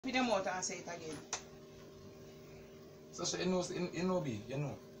Put them out and say it again. So you know be, you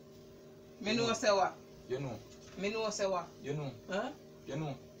know. Me know say what? You know. Me know say what? You know. Huh? You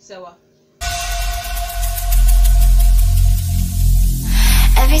know. Say what?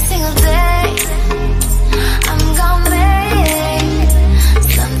 Every single day, I'm gonna make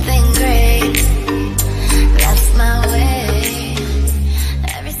something great. That's my way.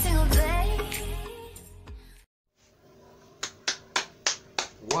 Every single day.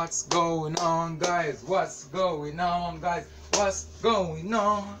 What's going on, guys? What's going on, guys? What's going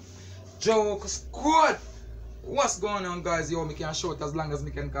on? Joke Squad! What's going on, guys? Yo, me can shout as long as me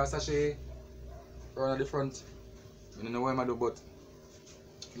can, cause Sashay run at the front. I don't know what I do, but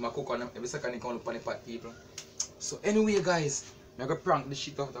I cook on them every second. I can look on the pot, people. So anyway, guys, I'm gonna prank the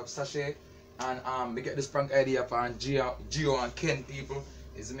shit out of Sashay, and we get this prank idea from Gio and Ken, people.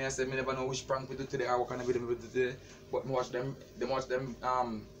 Is me, I said me never know which prank we do today or what kind of video we do today, but me watch them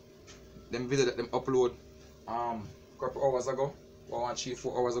video that them upload couple hours ago, 4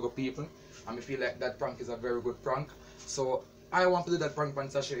 hours ago, people, and me feel like that prank is a very good prank. So I want to do that prank on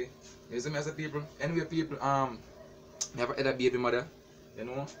Sashay. You see me, I said, people. Anyway, people, never had a baby mother, you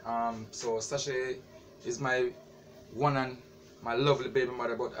know. So Sashay is my one and my lovely baby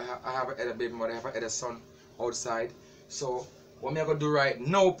mother, but I haven't had a baby mother. I haven't had a son outside. So what me I gonna do right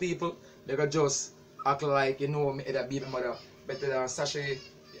now, people? They gonna just act like, you know, me had a baby mother better than Sashay.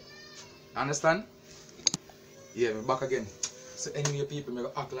 Understand? Yeah, me back again. So anyway, people, me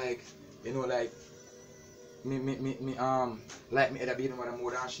gonna act like, you know, like me like me had a baby mother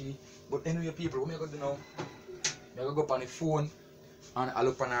more than she. But anyway, people, what me gonna do now? Me gonna go up on the phone and I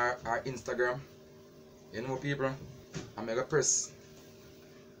look on our Instagram. You know, people, and me gonna press.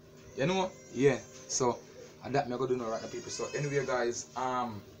 You know? Yeah. So that me gonna do now right now, people. So anyway, guys,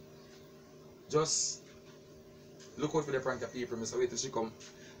 just look out for the prank, people. Me say wait till she come,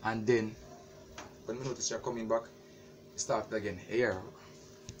 and then when me notice she coming back, start again.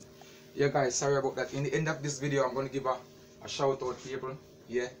 Yeah, guys, sorry about that. In the end of this video, I'm gonna give a shout out, people.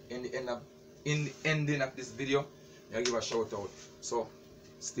 Yeah, in the ending of this video, I'll give a shout out. So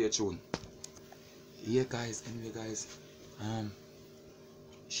stay tuned. Yeah, guys. Anyway, guys,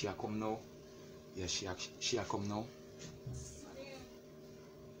 she a come now. Yeah, she a come now.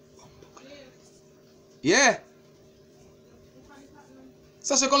 Yeah.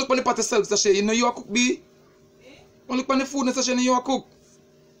 Sashay, come look on the pot yourself, Sashay. You know you a cook, B. Come look on the food, Sashay. You know you a cook.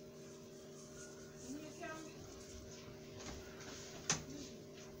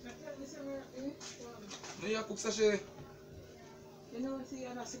 No, you a cook, Sashay. You know what? See,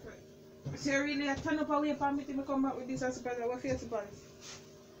 you're not secret. So you really turn up away from me to come back with this as surprise. What feels surprise?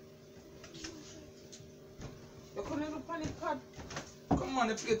 You couldn't look on the pot. Come on,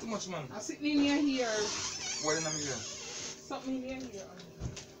 they play too much, man. I'm sitting in your ear. What in the middle? Something in your ear.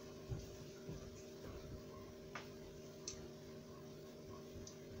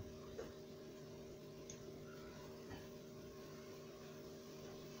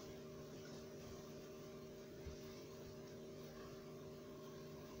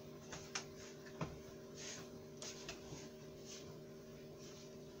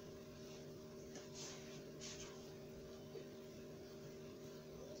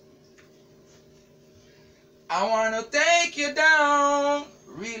 I wanna take you down,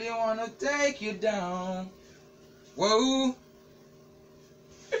 really wanna take you down. Whoa.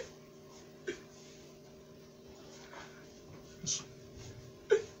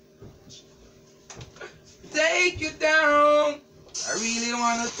 Take you down, I really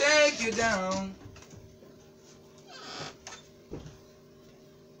wanna take you down.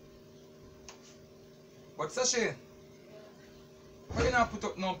 But Sashay, why you not put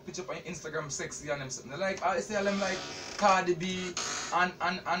up no picture on Instagram sexy and them something? Like I say them like Cardi B and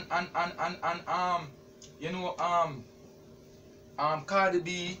you know Cardi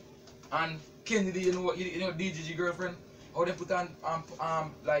B and Kennedy, you know DGG girlfriend. How they put on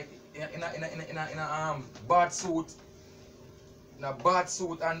like in a bad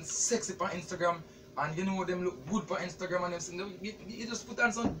suit, and sexy on Instagram, and you know them look good on Instagram and them. You just put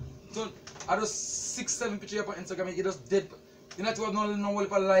on some I just 6-7 pictures on Instagram. You just dead. You not have no whole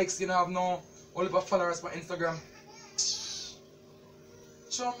heap of likes, you know, have no whole heap of followers on Instagram.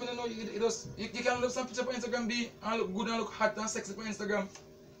 Sure, I know you can look some picture on Instagram, be and look good and look hot and sexy on Instagram.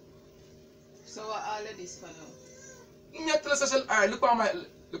 So what all of this for now? Me tell Sashay, alright, look on the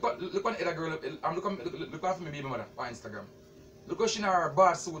other girl, look on for me baby mother on Instagram. Look how she in her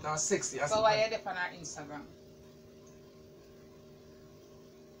bad suit and sexy. So why are you on her Instagram?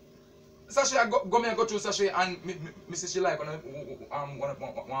 Sashay, I go through Sashay and me see she like one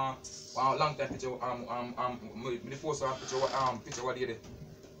long time picture the post her picture what day.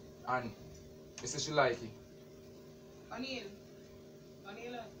 And she said she like it. O'Neal.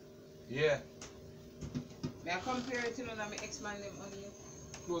 O'Neal. Yeah. May I compare it to none of my ex-man them O'Neal?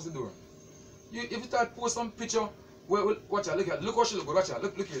 Close the door. You if you start post some picture, well, watch her, look how she look good, watch her,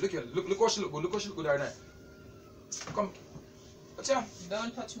 look here, look how she look good right now. Come, watch her.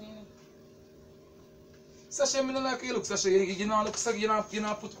 Don't touch me. Sasha, me don't like how you look, Sasha. You know look, you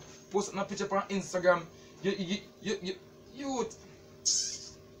know post a picture on Instagram. You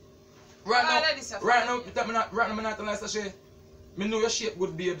right now, me not like Sasha. Me know your shape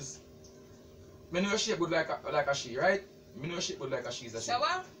good, babes. Me know your shape good like a she, right? Me know your shape good like a she, Sasha. So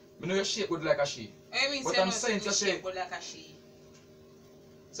what? Me know your shape good like a she. I mean, But I'm saying, Sasha, shape good like a she.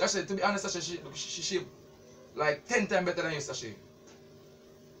 Sasha, to be honest, Sasha, she shape like 10 times better than you, Sasha.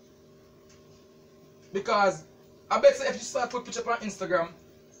 Because I bet if you start put picture on Instagram,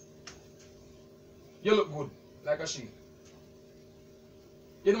 you look good like a she.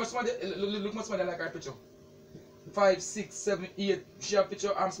 You know somebody look much somebody like her picture. 5, 6, 7, 8. She have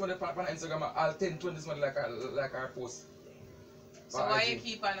picture I'm somebody on Instagram. I'll 10, 20 somebody like her post. So why you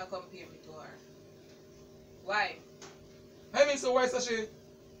keep on compare me to her? Why? I mean, so why Sasha?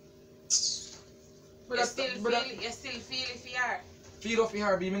 You still feel it for her. Feel off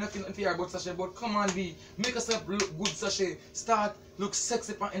her, B. Me not feel for her, but Sasha. But come on, B. Make yourself look good, Sasha. Start look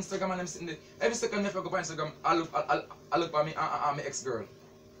sexy on Instagram, and I'm sitting there. Every second if I go on Instagram, I look at me and my ex-girl.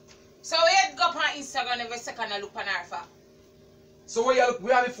 So you go on Instagram every second and look on her for? So where you look?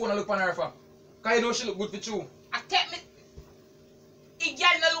 Where have your phone and look on her for? Cause you know she look good for you. I take me. It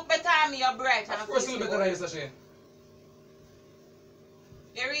girl no look better than me, you're bright. Of course you look better than you, Sasha.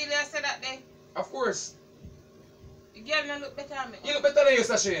 You really said that there? Of course. The girl no look better than me. You look better than you,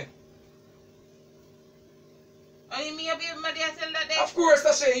 Sasha. Only me a baby mother tell that there? Of course,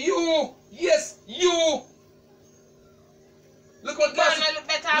 Sasha. You. Yes, you. Look what the girl no look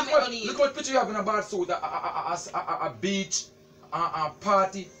better than me, only look what picture you have in a bad suit, a beach, a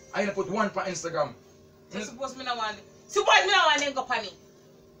party, and you put one on Instagram. So suppose me no want it. Suppose me no want them go on it.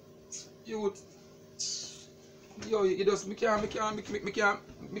 You. Yo, you just me can't.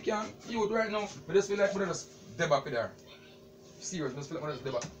 You right now. I just feel like we just debate with her. Serious, I just feel like we just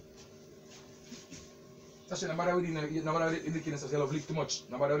debate. Sasha, nobody with licking, Sasha. You love lick too much.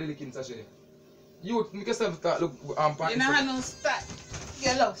 Nobody with licking, Sasha. You make yourself start look you know how no style.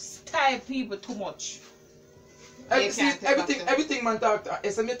 You love style people too much. Everything man talk.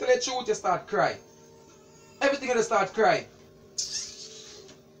 If you tell the truth, you start cry. Everything you start cry.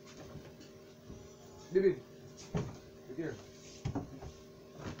 Baby, here.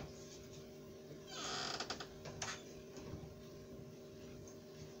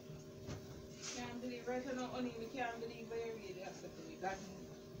 Can't believe right now, only we can't believe where you really have to believe that.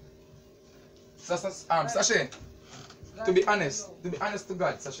 Sasha, to be honest to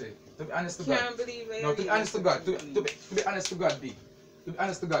God, Sasha, to be honest to God. Can't believe where No, to be honest to God, to be honest to God, B. To be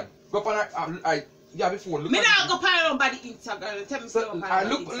honest to God. Go up on her, yeah, before. Look me not go on nobody Instagram. Tell me so,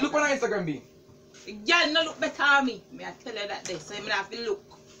 look on her Instagram, B. Y'all no look better than me. Me I tell her that day, so me have to look.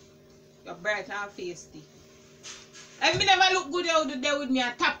 You're bright and feisty. And me never look good out there with me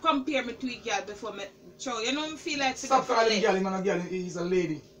and top compare me to a girl before me show. You know me feel like stop calling him girl, he's not a girl, he's a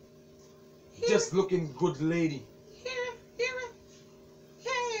lady. Just looking good lady.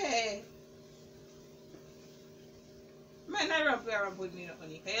 Hey. Man, I run around with me,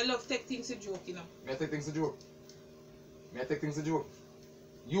 honey. I love take things a joke, you know. Me I take things a joke.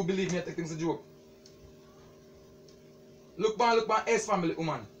 You believe me, I take things a joke. Look man, S family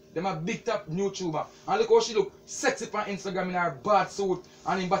woman. Them a big top YouTuber. And look how she look sexy on Instagram in her bad suit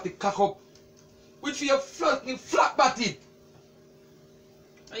and in body cock up. With for your flat body.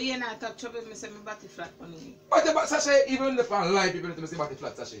 Oh, you not talk trouble me say my body flat on me. But Sasha, even if I lie, people need to say body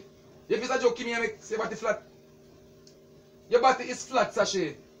flat, Sasha. If it's a joke, give me and say body flat. Your body is flat,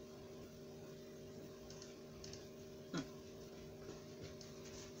 Sasha.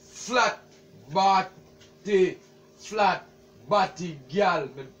 Flat body, girl.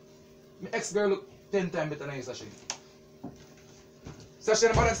 My ex-girl look 10 times better than you, Sasha. Sasha,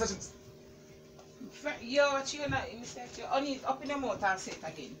 nobody Sasha. Yo, what you not mistake? You only up in the mouth and say it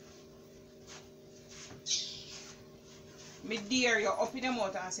again. Me dear, you up in the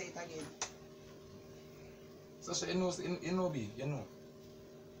mouth and say it again. Sasha, you know, B, you know.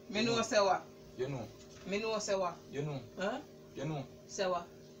 Me know say what? You know. Me know say what? You know. Huh? You know. Say what?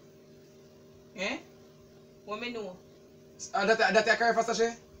 Eh? What me know? That you cry for,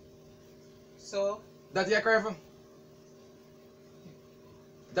 Sasha? So? That you cry for?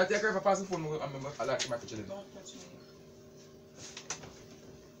 That you cry for passing phone, I like my picture. Don't touch me.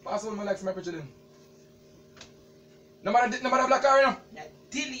 Pass phone, I like my picture. No matter black car, you know? Yeah,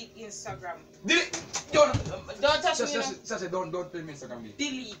 delete Instagram. Don't Don't touch me. You know. Sasha, don't tell me Instagram.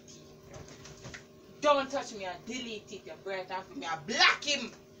 Delete it. Don't touch me and delete it. You bright and for me. I block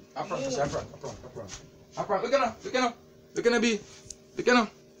him. I prank, Sasha. I prank. Look at her. Look at her, B. Look at her.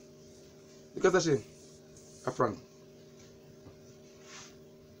 Look at Sasha. I prank.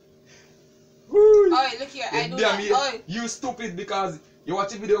 Oh, look here. I do that. Oh, you stupid because you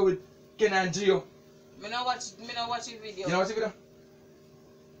watch a video with Ken and Gio. Me not watch a video. You know watch the video?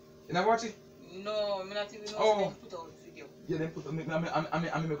 You never watch it? No, me not even know Oh. them put out video. Yeah, then put I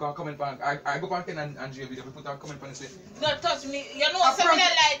make a comment on I go on Ken and Gio video, we put a comment on and say Don't touch me. You know A something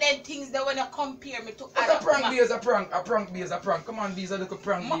prank. like them things that when you compare me to it's a other prank, man. B is a prank, a prank, B is a prank. Come on, B is a little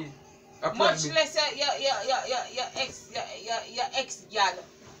prank, B. A prank, Much B. less your ex girl.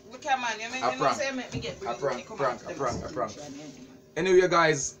 Look at man, you A know say make me get A prank, come prank, out a to prank, them a prank. situation. Anyway,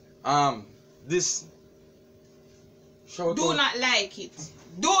 guys, this show Do not like it.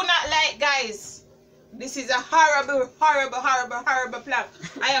 Do not like, guys. This is a horrible prank.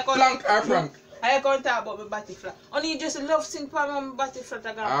 I Plank or prank. I can't talk about my body flat. Only you just love sing for my body flat.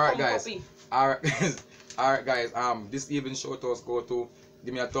 Alright, guys. Alright, guys. This even show to us go to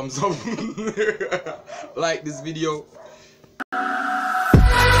give me a thumbs up, like this video,